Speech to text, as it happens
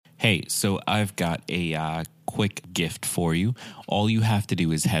Hey, so I've got a quick gift for you. All you have to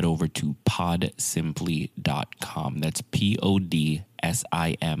do is head over to podsimply.com. That's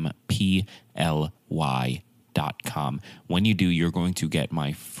podsimply.com. When you do, you're going to get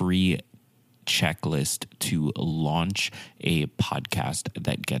my free checklist to launch a podcast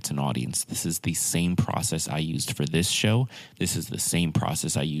that gets an audience. This is the same process I used for this show. This is the same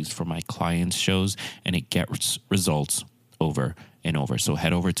process I used for my clients' shows, and it gets results over and over. So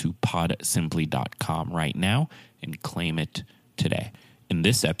head over to podsimply.com right now and claim it today. In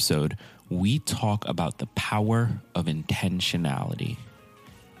this episode, we talk about the power of intentionality.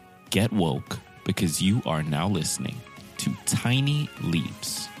 Get woke, because you are now listening to Tiny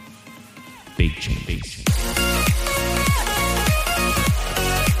Leaps, Big Change.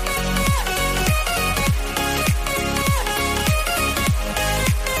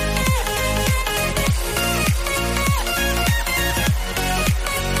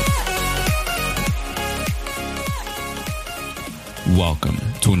 Welcome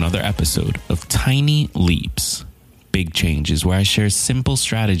to another episode of Tiny Leaps, Big Changes, where I share simple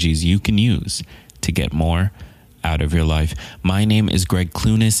strategies you can use to get more out of your life. My name is Greg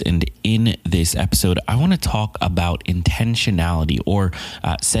Clunis, and in this episode, I want to talk about intentionality, or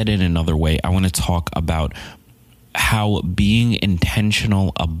said in another way, I want to talk about how being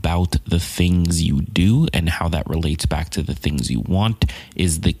intentional about the things you do and how that relates back to the things you want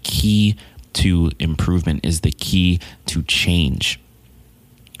is the key to improvement, is the key to change.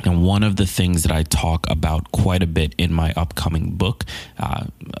 And one of the things that I talk about quite a bit in my upcoming book,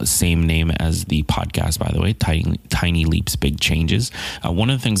 same name as the podcast, by the way, Tiny Leaps, Big Changes. One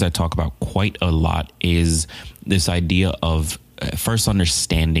of the things I talk about quite a lot is this idea of first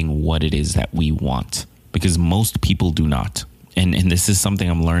understanding what it is that we want, because most people do not. And this is something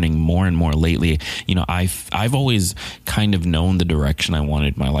I'm learning more and more lately. You know, I've always kind of known the direction I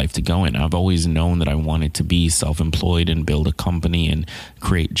wanted my life to go in. I've always known that I wanted to be self-employed and build a company and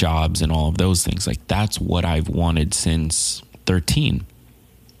create jobs and all of those things. Like, that's what I've wanted since 13.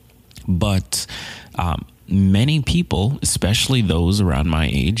 But many people, especially those around my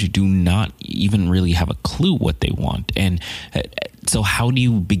age, do not even really have a clue what they want. And so how do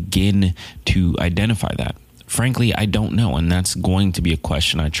you begin to identify that? Frankly, I don't know, and that's going to be a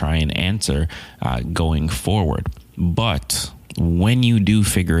question I try and answer going forward. But when you do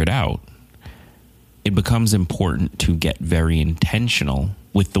figure it out, it becomes important to get very intentional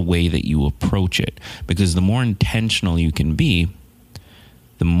with the way that you approach it. Because the more intentional you can be,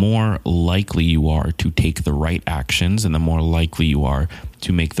 the more likely you are to take the right actions, and the more likely you are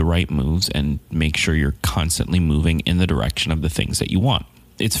to make the right moves and make sure you're constantly moving in the direction of the things that you want.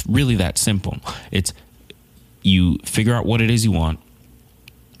 It's really that simple. You figure out what it is you want,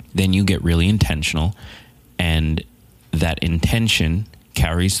 then you get really intentional, and that intention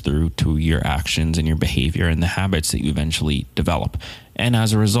carries through to your actions and your behavior and the habits that you eventually develop. And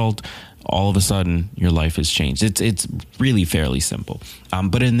as a result, all of a sudden, your life has changed. It's really fairly simple.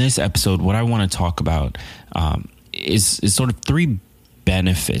 But in this episode, what I want to talk about is sort of three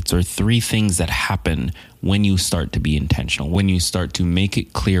benefits, or three things that happen when you start to be intentional, when you start to make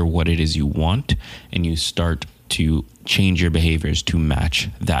it clear what it is you want, and you start to change your behaviors to match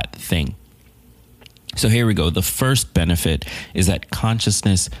that thing. So here we go. The first benefit is that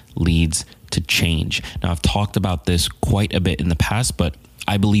consciousness leads to change. Now, I've talked about this quite a bit in the past, but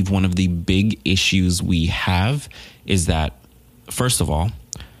I believe one of the big issues we have is that, first of all,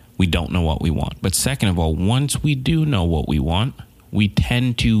 we don't know what we want. But second of all, once we do know what we want, we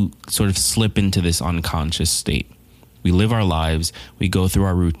tend to sort of slip into this unconscious state. We live our lives, we go through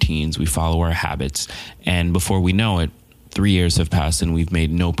our routines, we follow our habits, and before we know it, 3 years have passed and we've made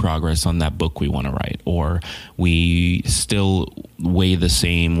no progress on that book we want to write, or we still weigh the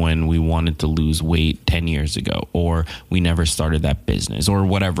same when we wanted to lose weight 10 years ago, or we never started that business, or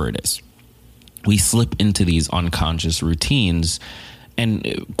whatever it is. We slip into these unconscious routines,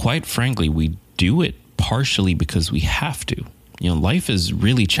 and quite frankly, we do it partially because we have to. You know, life is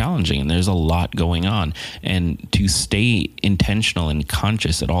really challenging and there's a lot going on. And to stay intentional and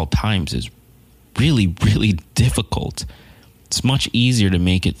conscious at all times is really, really difficult. It's much easier to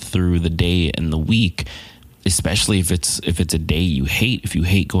make it through the day and the week, especially if it's a day you hate, if you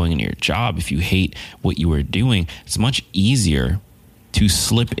hate going into your job, if you hate what you are doing. It's much easier to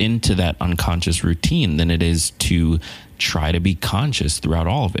slip into that unconscious routine than it is to try to be conscious throughout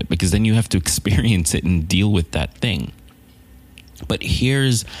all of it, because then you have to experience it and deal with that thing. But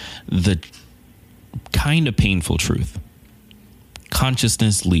here's the kind of painful truth.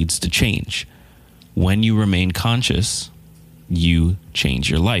 Consciousness leads to change. When you remain conscious, you change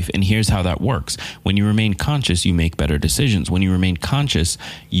your life. And here's how that works. When you remain conscious, you make better decisions. When you remain conscious,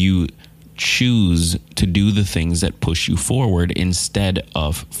 you choose to do the things that push you forward instead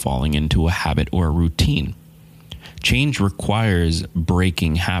of falling into a habit or a routine. Change requires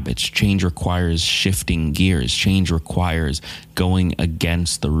breaking habits. Change requires shifting gears. Change requires going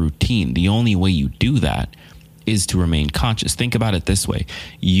against the routine. The only way you do that is to remain conscious. Think about it this way.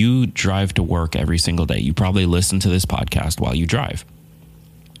 You drive to work every single day. You probably listen to this podcast while you drive.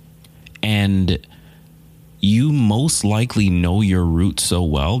 And you most likely know your route so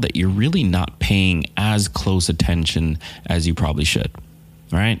well that you're really not paying as close attention as you probably should.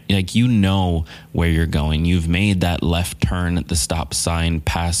 Right? Like, you know where you're going. You've made that left turn at the stop sign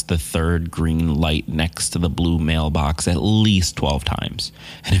past the third green light next to the blue mailbox at least 12 times.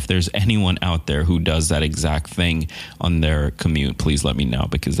 And if there's anyone out there who does that exact thing on their commute, please let me know,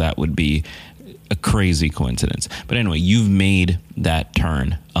 because that would be a crazy coincidence. But anyway, you've made that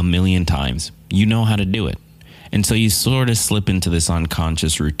turn a million times. You know how to do it. And so you sort of slip into this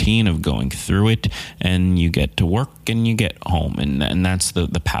unconscious routine of going through it, and you get to work and you get home. And that's the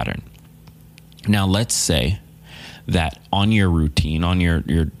pattern. Now, let's say that on your routine, on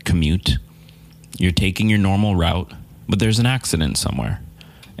your commute, you're taking your normal route, but there's an accident somewhere.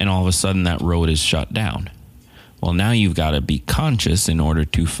 And all of a sudden that road is shut down. Well, now you've got to be conscious in order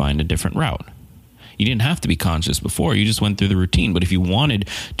to find a different route. You didn't have to be conscious before. You just went through the routine. But if you wanted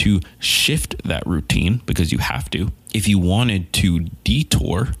to shift that routine, because you have to, if you wanted to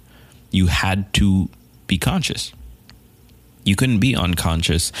detour, you had to be conscious. You couldn't be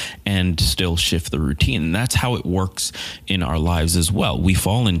unconscious and still shift the routine. And that's how it works in our lives as well. We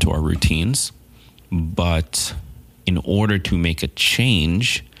fall into our routines, but in order to make a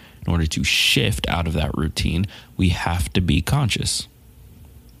change, in order to shift out of that routine, we have to be conscious.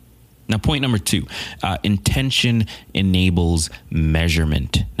 Now, point number 2, intention enables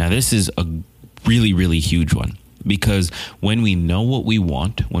measurement. Now, this is a really, really huge one, because when we know what we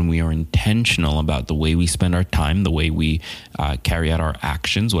want, when we are intentional about the way we spend our time, the way we carry out our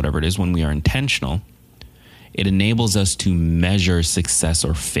actions, whatever it is, when we are intentional, it enables us to measure success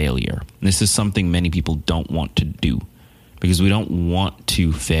or failure. And this is something many people don't want to do, because we don't want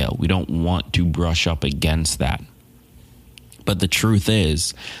to fail. We don't want to brush up against that. But the truth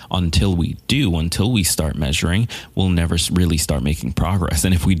is, until we start measuring, we'll never really start making progress.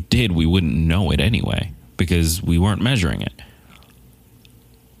 And if we did, we wouldn't know it anyway, because we weren't measuring it.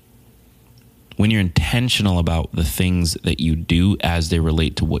 When you're intentional about the things that you do as they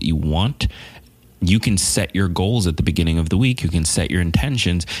relate to what you want, you can set your goals at the beginning of the week. You can set your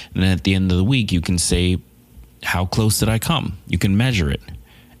intentions. And then at the end of the week, you can say, how close did I come? You can measure it.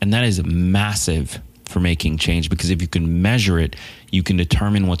 And that is massive for making change, because if you can measure it, you can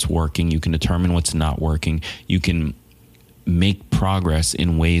determine what's working, you can determine what's not working, you can make progress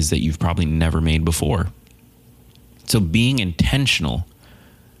in ways that you've probably never made before. So being intentional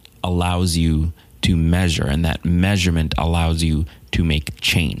allows you to measure, and that measurement allows you to make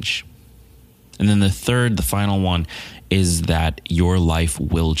change. And then the final one is that your life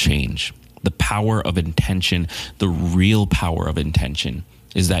will change. The power of intention, the real power of intention,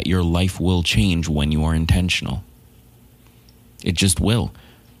 is that your life will change when you are intentional. It just will.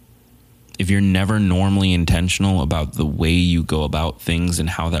 If you're never normally intentional about the way you go about things and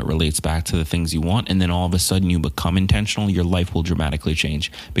how that relates back to the things you want, and then all of a sudden you become intentional, your life will dramatically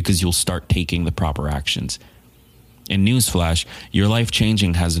change, because you'll start taking the proper actions. And newsflash, your life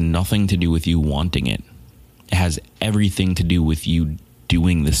changing has nothing to do with you wanting it. It has everything to do with you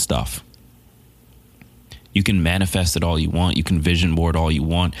doing this stuff. You can manifest it all you want. You can vision board all you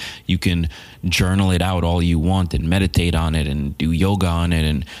want. You can journal it out all you want and meditate on it and do yoga on it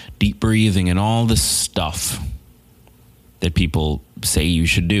and deep breathing and all the stuff that people say you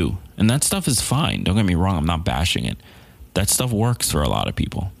should do. And that stuff is fine. Don't get me wrong. I'm not bashing it. That stuff works for a lot of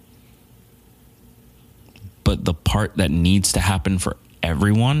people. But the part that needs to happen for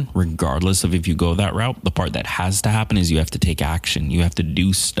everyone, regardless of if you go that route, the part that has to happen is you have to take action. You have to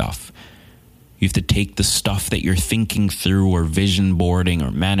do stuff. You have to take the stuff that you're thinking through or vision boarding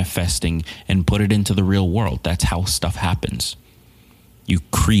or manifesting and put it into the real world. That's how stuff happens. You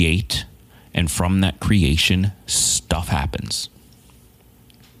create, and from that creation, stuff happens.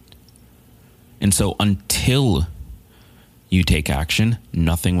 And so until you take action,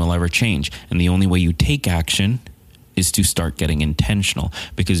 nothing will ever change. And the only way you take action is to start getting intentional,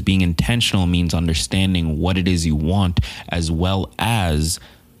 because being intentional means understanding what it is you want, as well as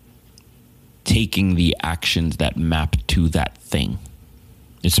taking the actions that map to that thing.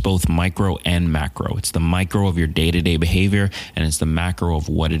 It's both micro and macro. It's the micro of your day-to-day behavior, and it's the macro of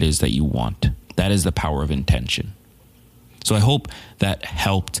what it is that you want. That is the power of intention. So I hope that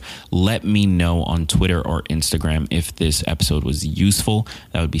helped. Let me know on Twitter or Instagram if this episode was useful.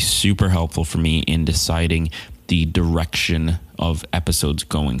 That would be super helpful for me in deciding the direction of episodes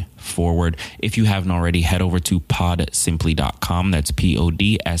going forward. If you haven't already, head over to podsimply.com. That's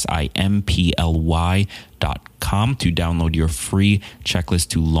podsimply.com to download your free checklist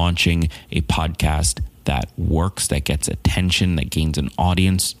to launching a podcast that works, that gets attention, that gains an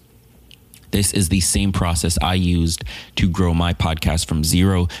audience. This is the same process I used to grow my podcast from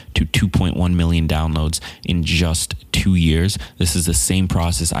 0 to 2.1 million downloads in just 2 years. This is the same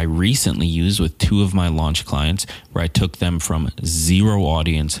process I recently used with 2 of my launch clients, where I took them from 0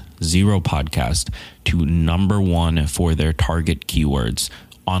 audience, 0 podcast to number 1 for their target keywords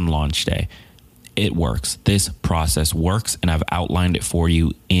on launch day. It works. This process works, and I've outlined it for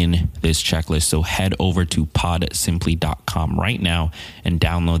you in this checklist. So head over to podsimply.com right now and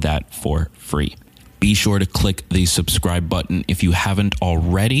download that for free. Be sure to click the subscribe button if you haven't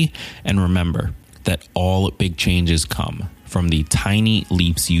already. And remember that all big changes come from the tiny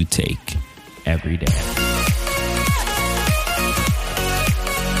leaps you take every day.